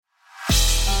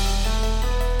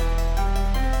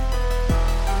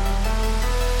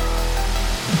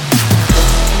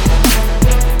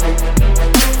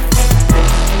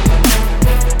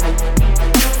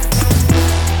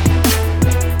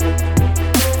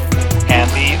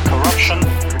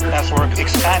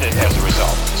suspended as a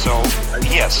result. So,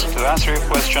 yes, to answer your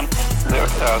question,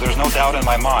 there's no doubt in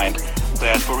my mind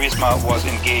that Burisma was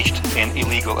engaged in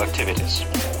illegal activities.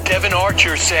 Devin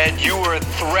Archer said you were a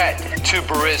threat to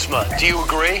Burisma. Do you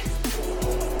agree?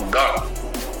 Да.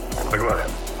 Согласен.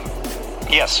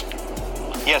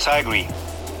 Yes, I agree.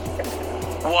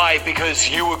 Why? Because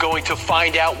you were going to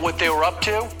find out what they were up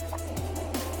to?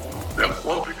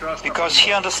 Because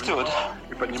he understood,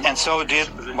 and so did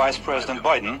Vice President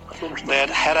Biden, that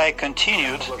had I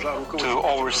continued to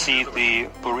oversee the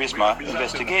Burisma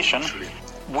investigation,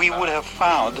 we would have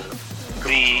found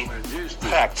the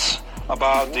facts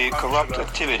about the corrupt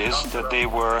activities that they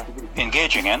were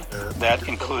engaging in that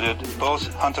included both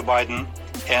Hunter Biden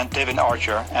and Devin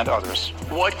Archer and others.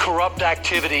 What corrupt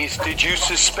activities did you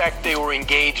suspect they were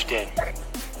engaged in?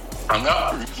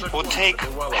 It would take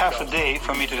half a day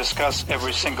for me to discuss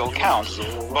every single count,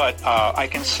 but I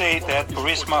can say that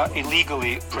Burisma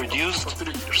illegally produced,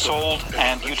 sold,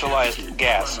 and utilized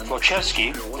gas.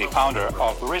 Zlochevsky, the founder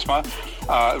of Burisma,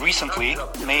 recently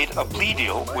made a plea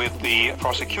deal with the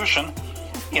prosecution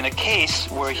in a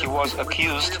case where he was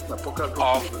accused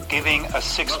of giving a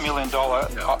 $6 million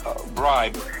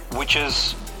bribe, which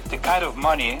is the kind of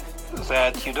money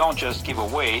that you don't just give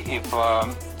away if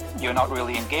you're not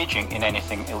really engaging in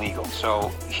anything illegal. So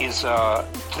his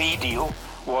plea deal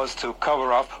was to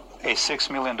cover up a $6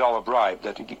 million bribe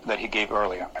that he gave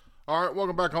earlier. All right,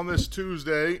 welcome back on this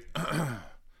Tuesday.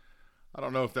 I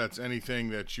don't know if that's anything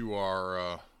that you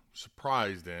are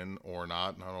surprised in or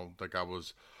not. I don't think I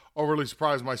was overly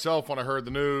surprised myself when I heard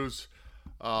the news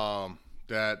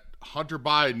that Hunter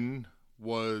Biden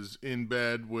was in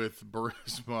bed with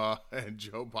Burisma and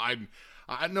Joe Biden.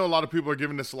 I know a lot of people are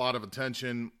giving this a lot of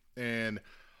attention, and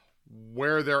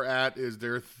where they're at is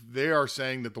they are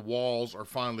saying that the walls are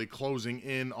finally closing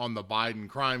in on the Biden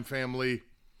crime family.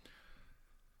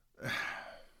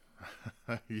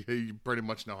 You pretty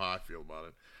much know how I feel about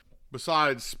it.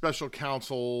 Besides special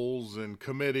counsels and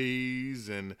committees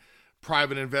and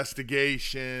private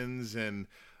investigations and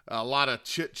a lot of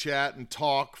chit-chat and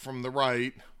talk from the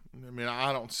right, I mean,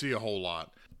 I don't see a whole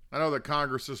lot. I know that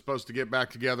Congress is supposed to get back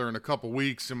together in a couple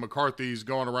weeks, and McCarthy's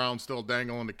going around still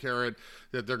dangling the carrot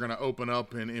that they're going to open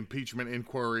up an impeachment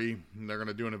inquiry, and they're going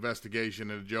to do an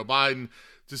investigation into Joe Biden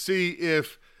to see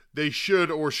if they should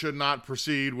or should not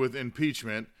proceed with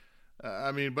impeachment.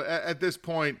 But at this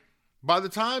point, by the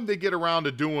time they get around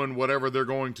to doing whatever they're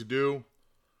going to do,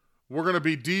 we're going to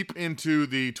be deep into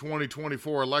the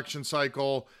 2024 election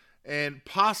cycle, and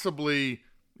possibly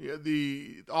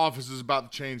the office is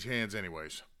about to change hands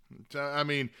anyways.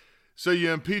 So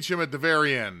you impeach him at the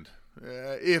very end,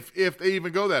 if they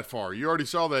even go that far. You already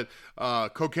saw that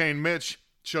Cocaine Mitch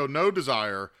showed no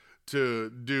desire to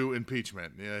do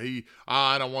impeachment.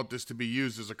 I don't want this to be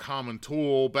used as a common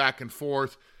tool back and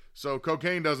forth. So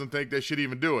Cocaine doesn't think they should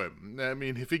even do it. I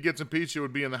mean, if he gets impeached, it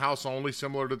would be in the House only,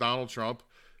 similar to Donald Trump.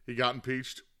 He got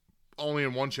impeached only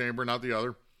in one chamber, not the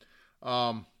other.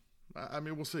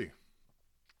 We'll see.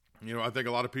 I think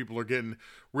a lot of people are getting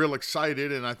real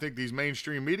excited, and I think these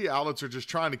mainstream media outlets are just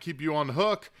trying to keep you on the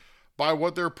hook by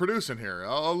what they're producing here.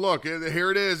 Oh, look, here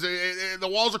it is. The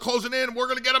walls are closing in. We're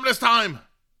going to get them this time.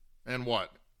 And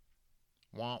what?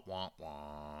 Wah, wah,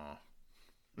 wah.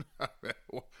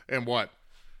 And what?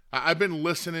 I've been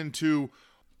listening to,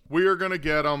 we are going to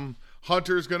get them.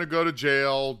 Hunter's going to go to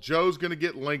jail. Joe's going to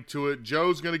get linked to it.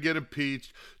 Joe's going to get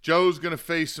impeached. Joe's going to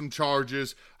face some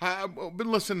charges. I've been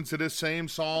listening to this same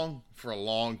song for a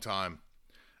long time,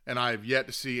 and I have yet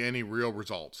to see any real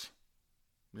results.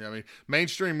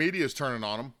 Mainstream media is turning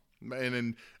on them,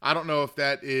 and I don't know if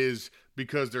that is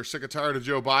because they're sick and tired of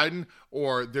Joe Biden,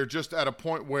 or they're just at a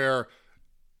point where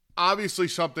obviously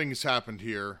something has happened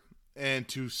here. And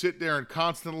to sit there and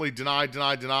constantly deny,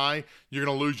 you're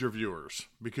going to lose your viewers,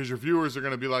 because your viewers are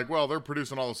going to be like, well, they're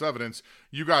producing all this evidence.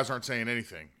 You guys aren't saying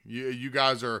anything. You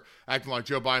guys are acting like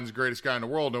Joe Biden's the greatest guy in the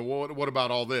world. And what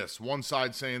about all this? One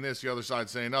side saying this, the other side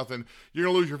saying nothing. You're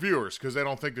going to lose your viewers because they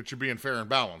don't think that you're being fair and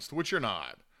balanced, which you're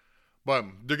not. But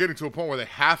they're getting to a point where they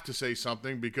have to say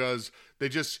something because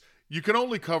you can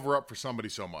only cover up for somebody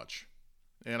so much.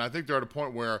 And I think they're at a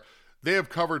point where they have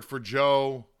covered for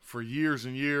Joe for years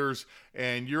and years,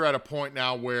 and you're at a point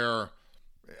now where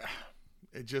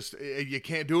you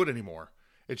can't do it anymore.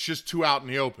 It's just too out in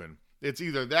the open. It's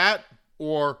either that,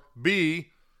 or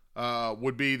B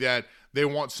would be that they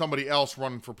want somebody else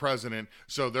running for president,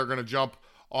 so they're going to jump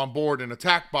on board and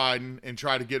attack Biden and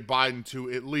try to get Biden to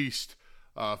at least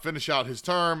finish out his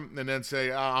term, and then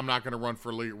say, I'm not going to run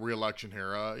for re-election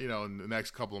here, in the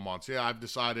next couple of months. Yeah, I've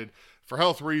decided for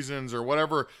health reasons or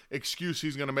whatever excuse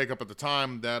he's going to make up at the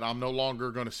time, that I'm no longer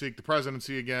going to seek the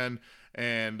presidency again.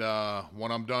 And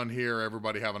when I'm done here,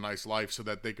 everybody have a nice life, so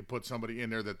that they could put somebody in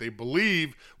there that they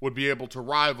believe would be able to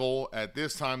rival, at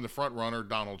this time, the front runner,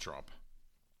 Donald Trump.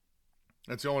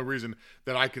 That's the only reason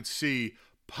that I could see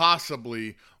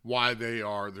possibly why there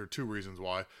are two reasons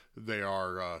why they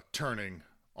are turning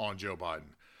on Joe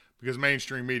Biden. Because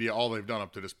mainstream media, all they've done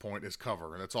up to this point is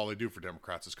cover, and that's all they do for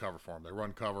Democrats is cover for them. They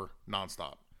run cover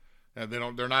nonstop, and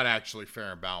they're not actually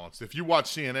fair and balanced. If you watch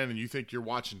CNN and you think you're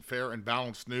watching fair and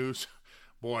balanced news,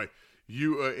 boy,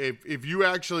 if you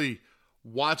actually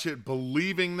watch it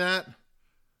believing that,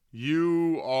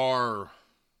 you are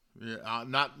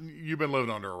you've been living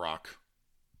under a rock.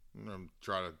 I'm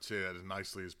trying to say that as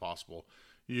nicely as possible.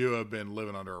 You have been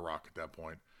living under a rock at that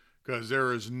point, because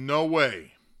there is no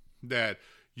way that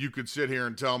you could sit here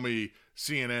and tell me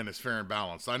CNN is fair and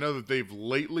balanced. I know that they've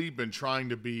lately been trying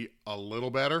to be a little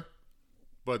better,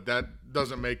 but that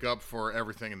doesn't make up for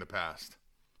everything in the past.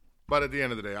 But at the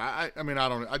end of the day, I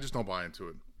just don't buy into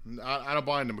it. I don't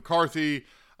buy into McCarthy.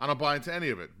 I don't buy into any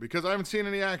of it, because I haven't seen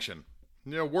any action.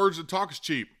 Words and talk is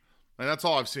cheap, and that's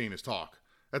all I've seen is talk.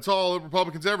 That's all the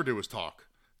Republicans ever do is talk.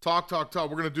 Talk. We're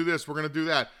going to do this. We're going to do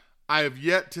that. I have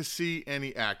yet to see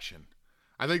any action.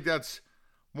 I think that's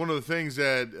one of the things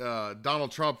that Donald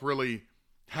Trump really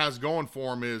has going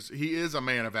for him, is he is a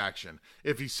man of action.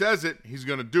 If he says it, he's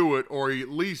going to do it, or at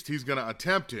least he's going to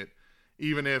attempt it,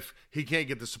 even if he can't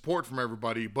get the support from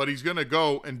everybody. But he's going to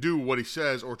go and do what he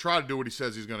says, or try to do what he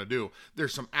says he's going to do.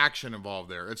 There's some action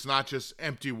involved there. It's not just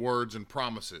empty words and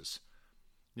promises.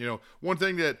 One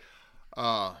thing that,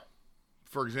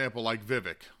 for example, like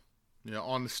Vivek,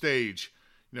 on the stage,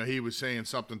 he was saying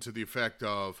something to the effect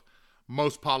of,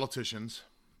 most politicians,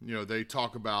 they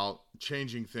talk about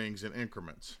changing things in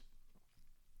increments,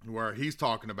 where he's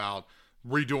talking about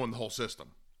redoing the whole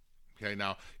system. Okay,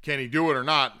 now, can he do it or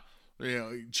not?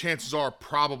 Chances are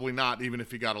probably not, even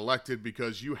if he got elected,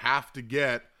 because you have to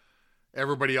get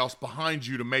everybody else behind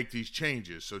you to make these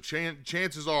changes. So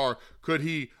chances are, could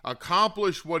he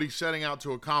accomplish what he's setting out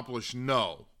to accomplish?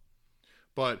 No.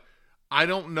 But I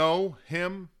don't know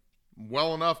him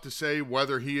well enough to say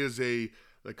whether he is the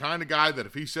kind of guy that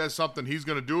if he says something, he's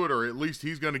going to do it, or at least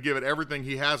he's going to give it everything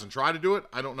he has and try to do it.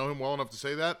 I don't know him well enough to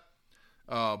say that.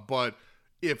 But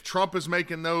if Trump is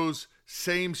making those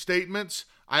same statements,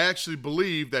 I actually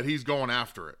believe that he's going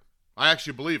after it. I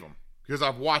actually believe him, because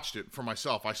I've watched it for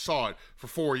myself. I saw it for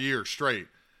 4 years straight,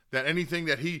 that anything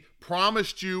that he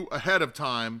promised you ahead of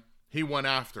time, he went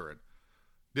after it.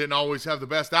 Didn't always have the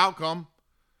best outcome.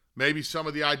 Maybe some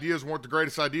of the ideas weren't the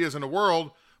greatest ideas in the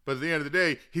world, but at the end of the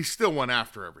day, he still went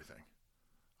after everything.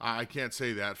 I can't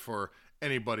say that for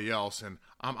anybody else, and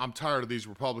I'm tired of these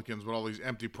Republicans with all these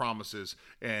empty promises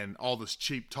and all this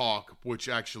cheap talk, which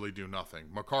actually do nothing.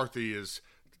 McCarthy is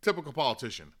the typical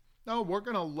politician. No, we're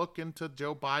going to look into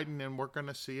Joe Biden, and we're going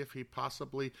to see if he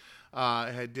possibly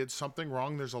did something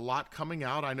wrong. There's a lot coming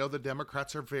out. I know the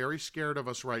Democrats are very scared of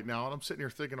us right now, and I'm sitting here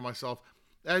thinking to myself,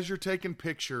 as you're taking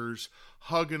pictures,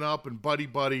 hugging up and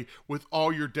buddy with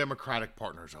all your Democratic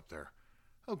partners up there,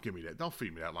 don't give me that. Don't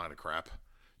feed me that line of crap.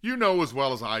 You know as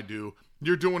well as I do,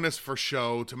 you're doing this for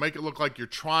show, to make it look like you're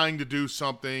trying to do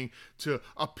something to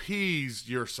appease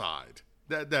your side.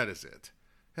 That is it.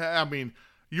 I mean,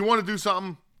 you want to do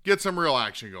something, get some real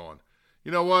action going.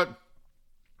 You know what?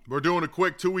 We're doing a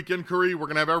quick 2-week inquiry. We're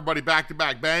going to have everybody back to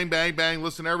back. Bang, bang, bang.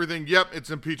 Listen to everything. Yep,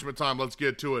 it's impeachment time. Let's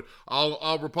get to it.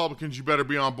 All Republicans, you better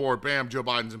be on board. Bam, Joe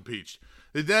Biden's impeached.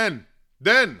 Then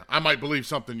I might believe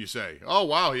something you say. Oh,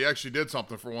 wow, he actually did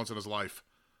something for once in his life.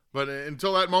 But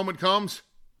until that moment comes,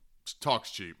 talk's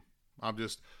cheap.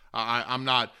 I'm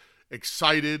not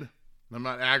excited. I'm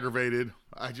not aggravated.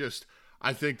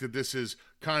 I think that this is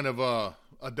kind of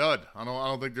a dud. I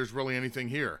don't think there's really anything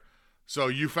here. So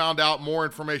you found out more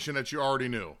information that you already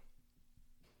knew,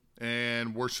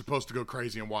 and we're supposed to go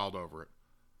crazy and wild over it.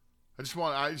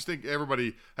 I just think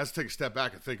everybody has to take a step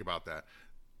back and think about that.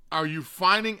 Are you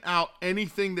finding out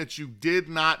anything that you did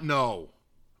not know?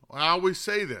 I always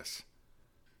say this.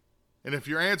 And if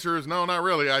your answer is no, not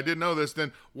really, I didn't know this,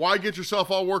 then why get yourself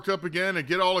all worked up again and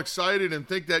get all excited and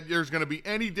think that there's going to be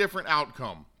any different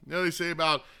outcome? They say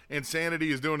about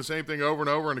insanity is doing the same thing over and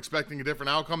over and expecting a different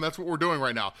outcome. That's what we're doing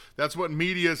right now. That's what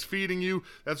media is feeding you.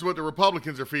 That's what the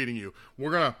Republicans are feeding you.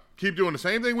 We're going to keep doing the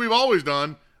same thing we've always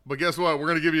done, but guess what? We're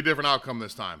going to give you a different outcome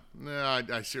this time.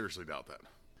 I seriously doubt that.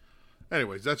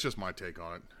 Anyways, that's just my take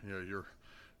on it. You're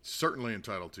certainly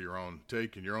entitled to your own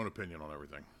take and your own opinion on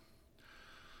everything.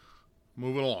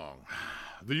 Moving along.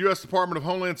 The U.S. Department of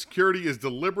Homeland Security is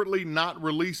deliberately not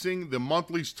releasing the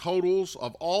monthly totals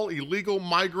of all illegal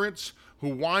migrants who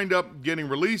wind up getting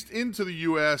released into the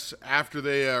U.S. after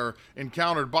they are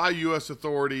encountered by U.S.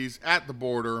 authorities at the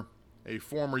border, a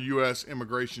former U.S.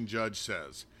 immigration judge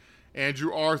says.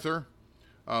 Andrew Arthur,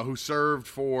 who served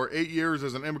for 8 years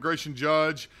as an immigration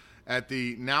judge at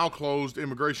the now-closed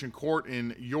immigration court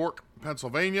in York,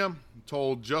 Pennsylvania,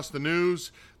 told Just the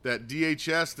News that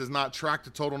DHS does not track the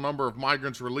total number of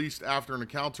migrants released after an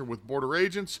encounter with border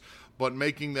agents, but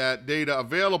making that data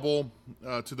available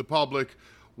to the public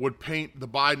would paint the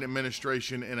Biden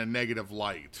administration in a negative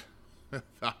light.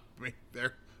 I mean,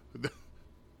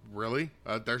 really?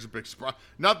 There's a big surprise.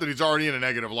 Not that he's already in a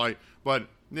negative light, but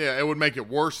yeah, it would make it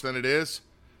worse than it is.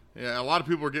 Yeah, a lot of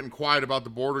people are getting quiet about the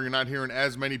border. You're not hearing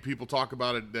as many people talk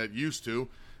about it that used to,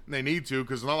 and they need to,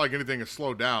 because it's not like anything has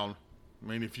slowed down. I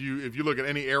mean, if you look at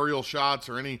any aerial shots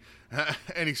or any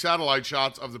satellite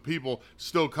shots of the people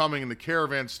still coming and the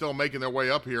caravans still making their way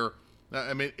up here,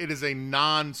 I mean, it is a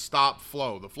non-stop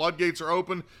flow. The floodgates are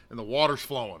open and the water's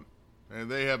flowing,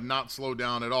 and they have not slowed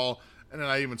down at all. And then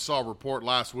I even saw a report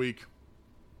last week,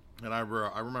 and I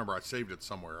remember I saved it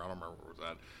somewhere. I don't remember where it was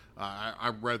at.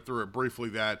 I read through it briefly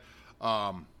that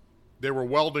they were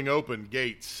welding open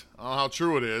gates. I don't know how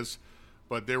true it is,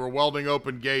 but they were welding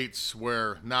open gates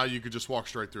where now you could just walk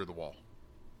straight through the wall.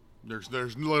 There's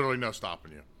literally no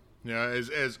stopping you. You know,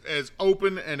 as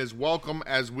open and as welcome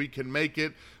as we can make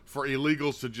it for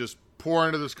illegals to just pour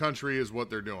into this country is what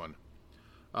they're doing.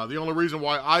 The only reason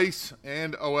why ICE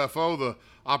and OFO, the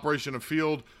Office of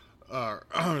Field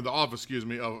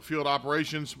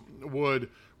Operations, would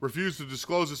refuse to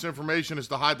disclose this information is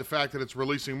to hide the fact that it's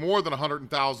releasing more than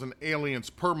 100,000 aliens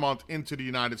per month into the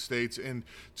United States and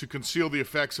to conceal the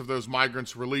effects of those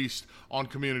migrants released on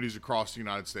communities across the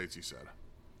United States, he said.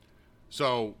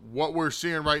 So what we're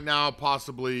seeing right now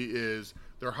possibly is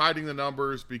they're hiding the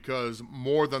numbers because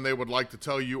more than they would like to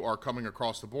tell you are coming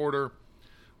across the border.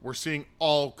 We're seeing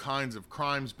all kinds of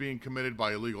crimes being committed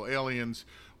by illegal aliens.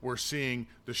 We're seeing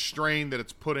the strain that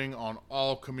it's putting on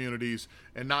all communities,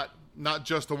 and not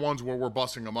just the ones where we're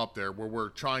busing them up there, where we're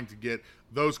trying to get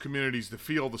those communities to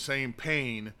feel the same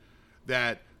pain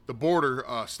that the border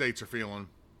states are feeling.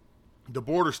 The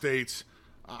border states,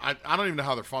 I don't even know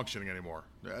how they're functioning anymore.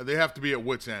 They have to be at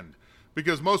wit's end,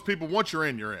 because most people, once you're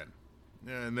in, you're in.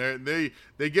 And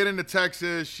they get into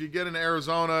Texas, you get into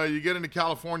Arizona, you get into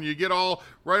California, you get all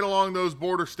right along those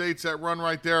border states that run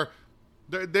right there.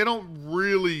 They don't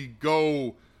really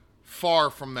go far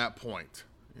from that point.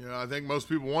 You know, I think most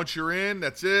people, once you're in,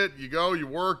 that's it. You go, you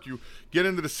work, you get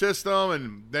into the system,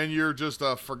 and then you're just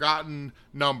a forgotten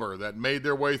number that made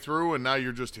their way through, and now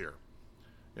you're just here.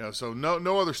 You know, so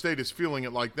no other state is feeling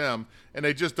it like them, and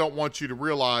they just don't want you to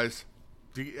realize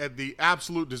the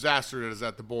absolute disaster that is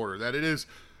at the border. That it is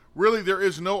really, there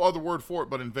is no other word for it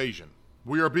but invasion.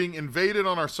 We are being invaded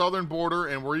on our southern border,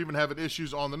 and we're even having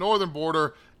issues on the northern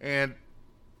border, and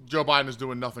Joe Biden is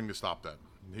doing nothing to stop that.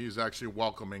 He's actually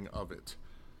welcoming of it.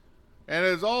 And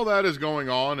as all that is going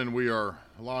on and we are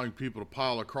allowing people to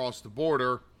pile across the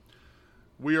border,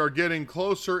 we are getting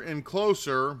closer and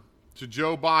closer to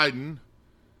Joe Biden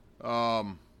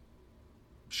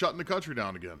shutting the country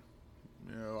down again.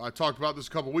 You know, I talked about this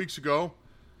a couple weeks ago.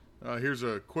 Here's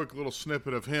a quick little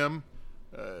snippet of him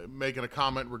making a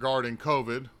comment regarding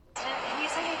COVID. Can you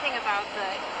say anything about the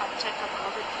uptick of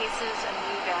COVID cases and the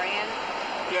new variant?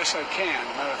 Yes, I can.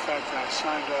 Matter of fact, I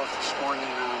signed off this morning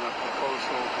on a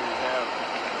proposal we have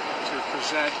to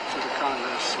present to the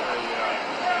Congress a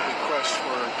request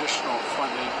for additional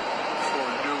funding for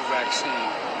new vaccine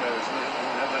that is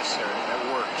necessary, that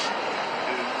works.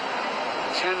 And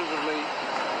tentatively,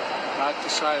 not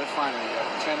decided finally yet,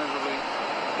 tentatively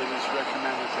it is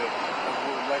recommended that,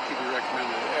 would likely be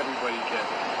recommended that everybody get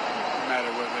it, no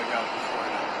matter whether they got it before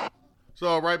or not.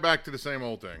 So right back to the same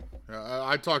old thing.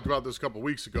 I talked about this a couple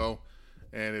weeks ago,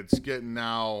 and it's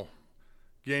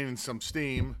gaining some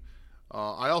steam.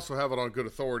 I also have it on good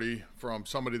authority from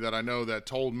somebody that I know that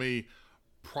told me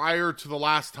prior to the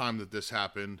last time that this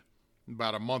happened,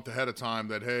 about a month ahead of time,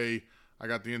 that, hey, I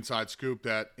got the inside scoop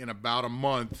that in about a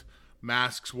month,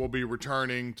 masks will be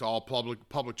returning to all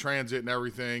public transit and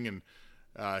everything. And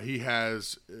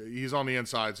he's on the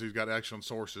inside, so he's got excellent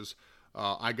sources.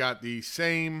 I got the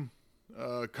same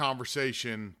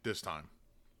conversation this time.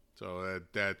 So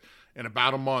that in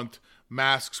about a month,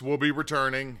 masks will be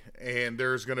returning, and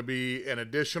there's going to be an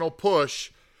additional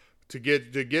push to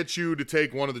get you to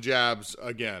take one of the jabs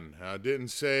again. I didn't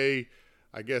say,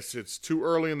 I guess it's too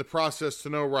early in the process to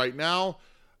know right now,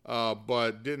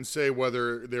 but didn't say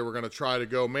whether they were going to try to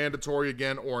go mandatory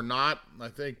again or not. I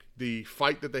think the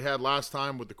fight that they had last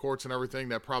time with the courts and everything,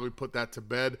 that probably put that to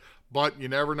bed. But you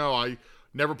never know. I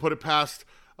never put it past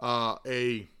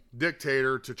a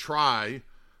dictator to try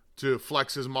to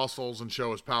flex his muscles and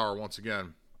show his power once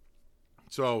again.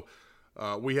 So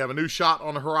we have a new shot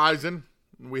on the horizon.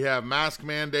 We have mask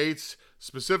mandates,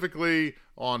 specifically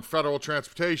on federal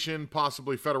transportation,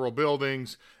 possibly federal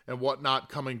buildings and whatnot,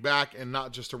 coming back, and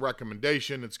not just a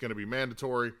recommendation. It's going to be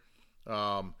mandatory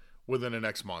within the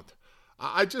next month.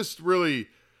 I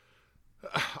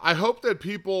hope that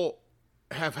people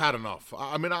have had enough.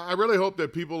 I mean, I really hope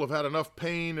that people have had enough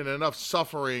pain and enough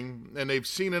suffering, and they've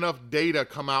seen enough data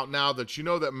come out now that you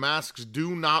know that masks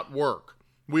do not work.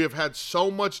 We have had so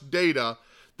much data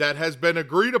that has been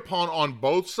agreed upon on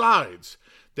both sides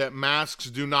that masks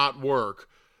do not work,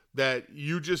 that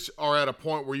you just are at a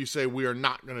point where you say, we are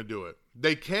not going to do it.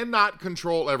 They cannot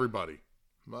control everybody.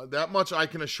 That much I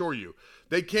can assure you.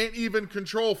 They can't even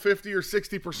control 50 or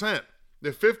 60%.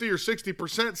 If 50 or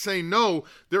 60% say no,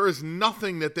 there is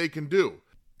nothing that they can do.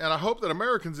 And I hope that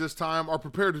Americans this time are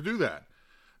prepared to do that.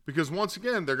 Because once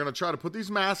again, they're going to try to put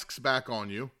these masks back on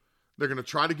you. They're going to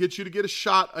try to get you to get a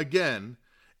shot again.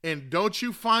 And don't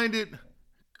you find it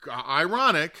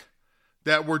ironic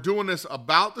that we're doing this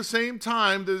about the same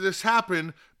time that this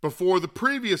happened before the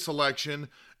previous election,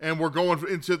 and we're going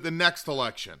into the next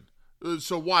election?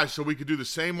 So why? So we could do the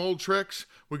same old tricks?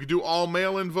 We could do all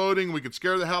mail-in voting. We could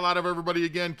scare the hell out of everybody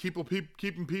again,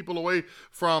 keeping people away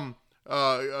from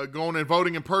going and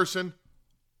voting in person.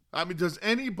 I mean, does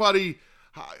anybody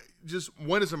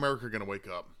when is America going to wake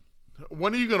up?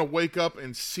 When are you going to wake up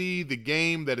and see the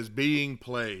game that is being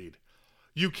played?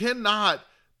 You cannot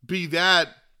be that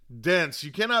dense.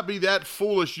 You cannot be that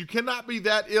foolish. You cannot be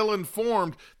that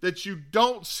ill-informed that you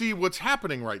don't see what's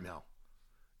happening right now.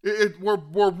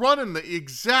 We're running the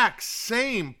exact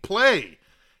same play.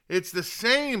 It's the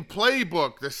same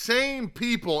playbook, the same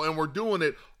people, and we're doing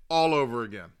it all over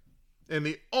again. And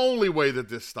the only way that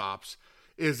this stops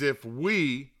is if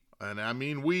we, and I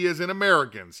mean we as in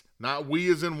Americans, not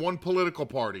we as in one political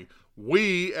party,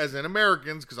 we as in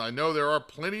Americans, because I know there are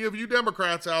plenty of you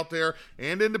Democrats out there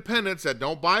and independents that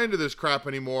don't buy into this crap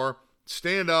anymore,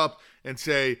 stand up and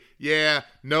say, yeah,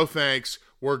 no thanks,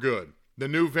 we're good. The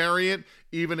new variant,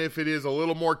 even if it is a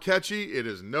little more catchy, it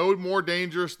is no more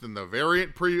dangerous than the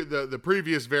variant the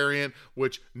previous variant,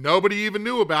 which nobody even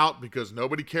knew about because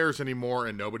nobody cares anymore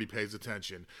and nobody pays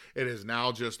attention. It is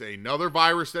now just another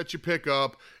virus that you pick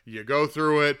up, you go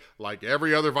through it like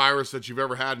every other virus that you've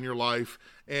ever had in your life,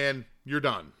 and you're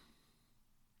done.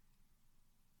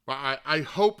 I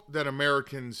hope that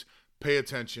Americans pay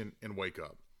attention and wake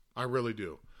up. I really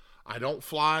do. I don't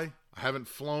fly. I haven't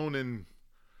flown in...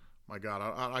 My God,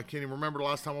 I can't even remember the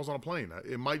last time I was on a plane.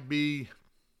 It might be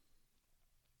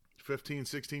 15,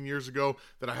 16 years ago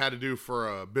that I had to do for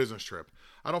a business trip.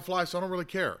 I don't fly, so I don't really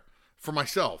care for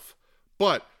myself.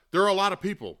 But there are a lot of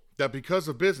people that because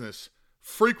of business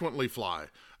frequently fly.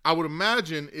 I would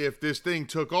imagine if this thing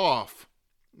took off,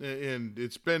 and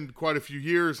it's been quite a few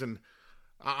years, and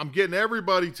I'm getting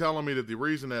everybody telling me that the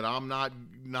reason that I'm not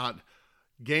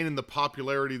gaining the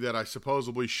popularity that I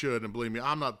supposedly should, and believe me,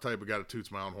 I'm not the type of guy that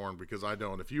toots my own horn because I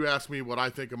don't. If you ask me what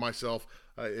I think of myself,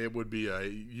 you would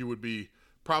be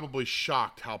probably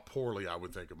shocked how poorly I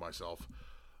would think of myself.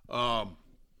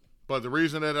 But the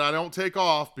reason that I don't take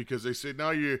off, because they say,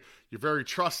 no, you're very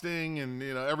trusting and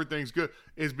everything's good,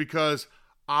 is because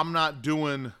I'm not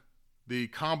doing the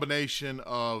combination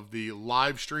of the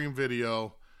live stream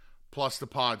video plus the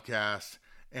podcast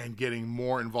and getting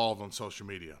more involved on social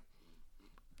media.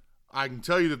 I can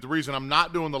tell you that the reason I'm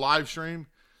not doing the live stream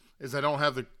is I don't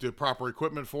have the proper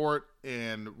equipment for it.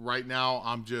 And right now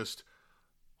I'm just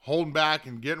holding back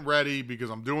and getting ready because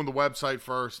I'm doing the website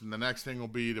first. And the next thing will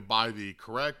be to buy the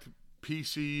correct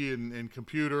PC and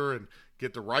computer and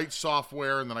get the right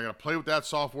software. And then I got to play with that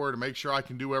software to make sure I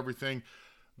can do everything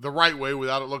the right way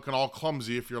without it looking all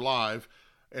clumsy if you're live.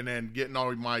 And then getting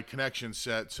all my connections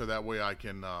set so that way I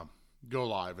can go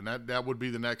live. And that would be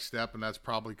the next step. And that's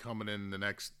probably coming in the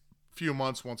next few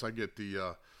months once I get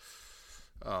the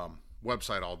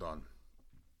website all done.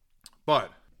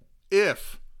 But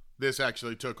if this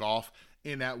actually took off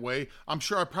in that way, I'm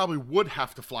sure I probably would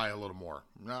have to fly a little more.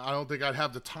 I don't think I'd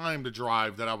have the time to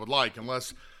drive that I would like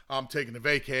unless I'm taking a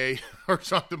vacay or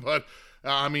something. But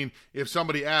I mean, if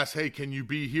somebody asks, hey, can you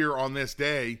be here on this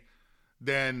day?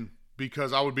 Then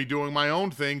because I would be doing my own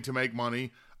thing to make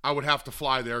money, I would have to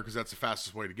fly there because that's the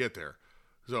fastest way to get there.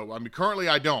 So, I mean, currently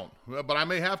I don't, but I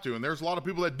may have to. And there's a lot of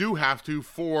people that do have to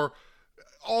for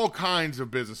all kinds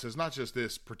of businesses, not just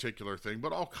this particular thing,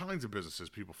 but all kinds of businesses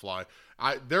people fly.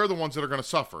 They're the ones that are going to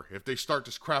suffer if they start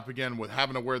this crap again with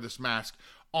having to wear this mask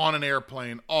on an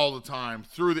airplane all the time,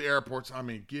 through the airports. I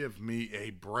mean, give me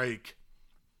a break.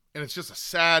 And it's just a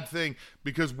sad thing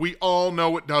because we all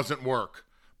know it doesn't work.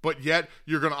 But yet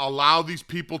you're going to allow these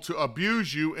people to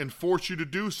abuse you and force you to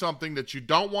do something that you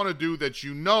don't want to do, that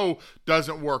you know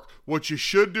doesn't work. What you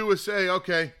should do is say,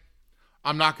 okay,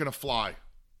 I'm not going to fly.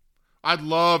 I would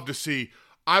love to see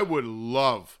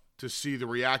the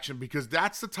reaction, because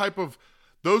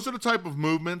those are the type of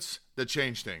movements that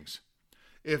change things.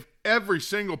 If every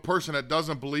single person that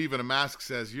doesn't believe in a mask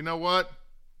says, you know what,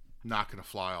 not going to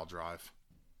fly, I'll drive.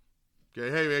 Okay,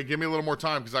 hey, give me a little more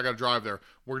time because I got to drive there.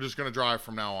 We're just going to drive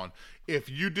from now on. If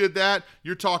you did that,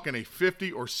 you're talking a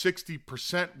 50 or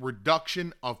 60%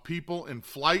 reduction of people in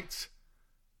flights.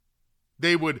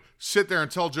 They would sit there and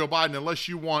tell Joe Biden, unless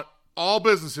you want all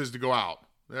businesses to go out,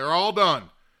 they're all done.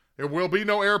 There will be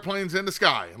no airplanes in the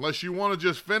sky. Unless you want to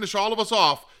just finish all of us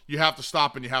off, you have to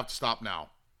stop, and you have to stop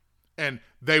now. And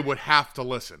they would have to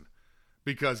listen,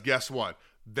 because guess what?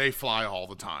 They fly all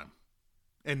the time.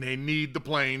 And they need the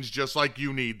planes just like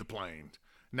you need the planes.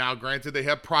 Now, granted, they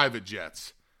have private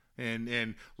jets.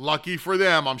 And lucky for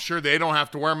them, I'm sure they don't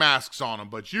have to wear masks on them.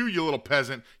 But you little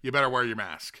peasant, you better wear your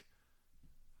mask.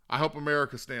 I hope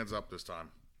America stands up this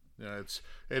time. Yeah,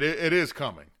 it is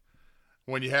coming.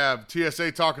 When you have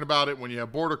TSA talking about it, when you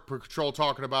have Border Patrol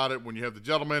talking about it, when you have the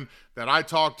gentleman that I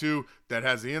talked to that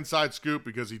has the inside scoop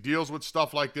because he deals with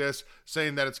stuff like this,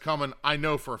 saying that it's coming, I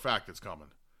know for a fact it's coming.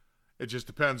 It just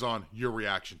depends on your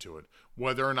reaction to it.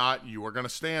 Whether or not you are going to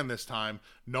stand this time,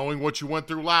 knowing what you went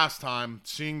through last time,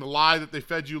 seeing the lie that they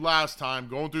fed you last time,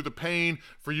 going through the pain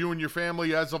for you and your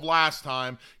family as of last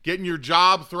time, getting your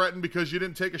job threatened because you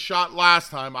didn't take a shot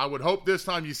last time. I would hope this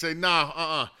time you say,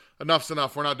 nah, enough's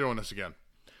enough. We're not doing this again.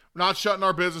 We're not shutting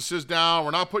our businesses down.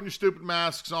 We're not putting your stupid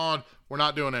masks on. We're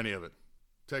not doing any of it.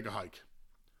 Take a hike.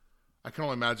 I can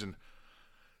only imagine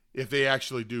if they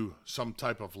actually do some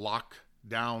type of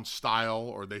lockdown style,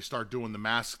 or they start doing the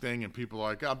mask thing and people are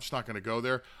like, I'm just not going to go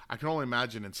there. I can only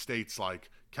imagine in states like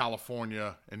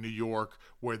California and New York,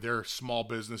 where their small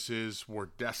businesses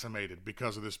were decimated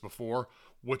because of this before,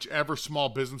 whichever small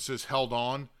businesses held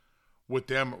on, with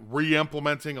them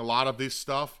re-implementing a lot of this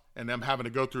stuff and them having to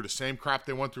go through the same crap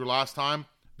they went through last time,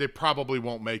 they probably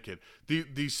won't make it.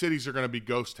 These cities are going to be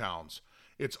ghost towns.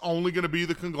 It's only going to be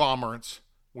the conglomerates,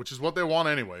 which is what they want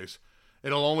anyways.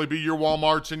 It'll only be your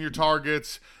Walmarts and your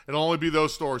Targets. It'll only be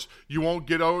those stores. You won't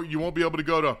be able to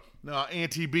go to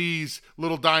Auntie B's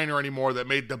little diner anymore that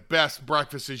made the best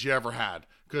breakfasts you ever had,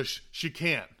 because she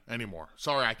can't anymore.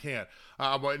 Sorry, I can't.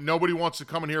 But nobody wants to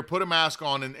come in here, put a mask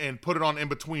on, and put it on in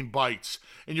between bites.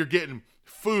 And you're getting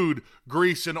food,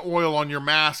 grease, and oil on your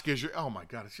mask as you're. Oh my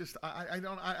God! It's just I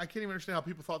can't even understand how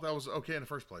people thought that was okay in the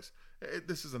first place.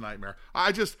 This is a nightmare.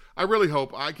 I really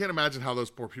hope. I can't imagine how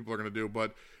those poor people are going to do.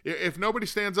 But if nobody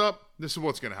stands up, this is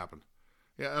what's going to happen.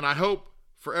 Yeah, and I hope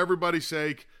for everybody's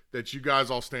sake that you guys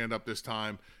all stand up this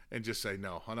time and just say,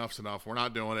 no, enough's enough. We're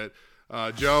not doing it.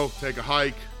 Joe, take a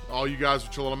hike. All you guys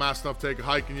with your little mask stuff, take a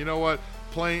hike. And you know what?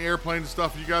 Airplanes and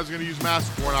stuff, if you guys are going to use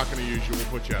masks, we're not going to use you. We'll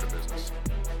put you out of business.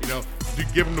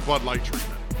 Give them the Bud Light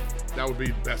treatment. That would be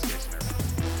the best case scenario.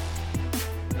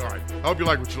 All right. I hope you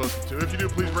like what you listen to. If you do,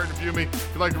 please rate and review me. If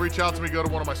you'd like to reach out to me, go to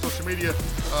one of my social media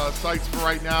sites for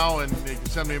right now, and you can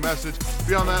send me a message.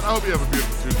 Beyond that, I hope you have a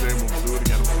beautiful Tuesday, and we'll do it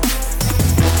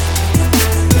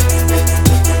again.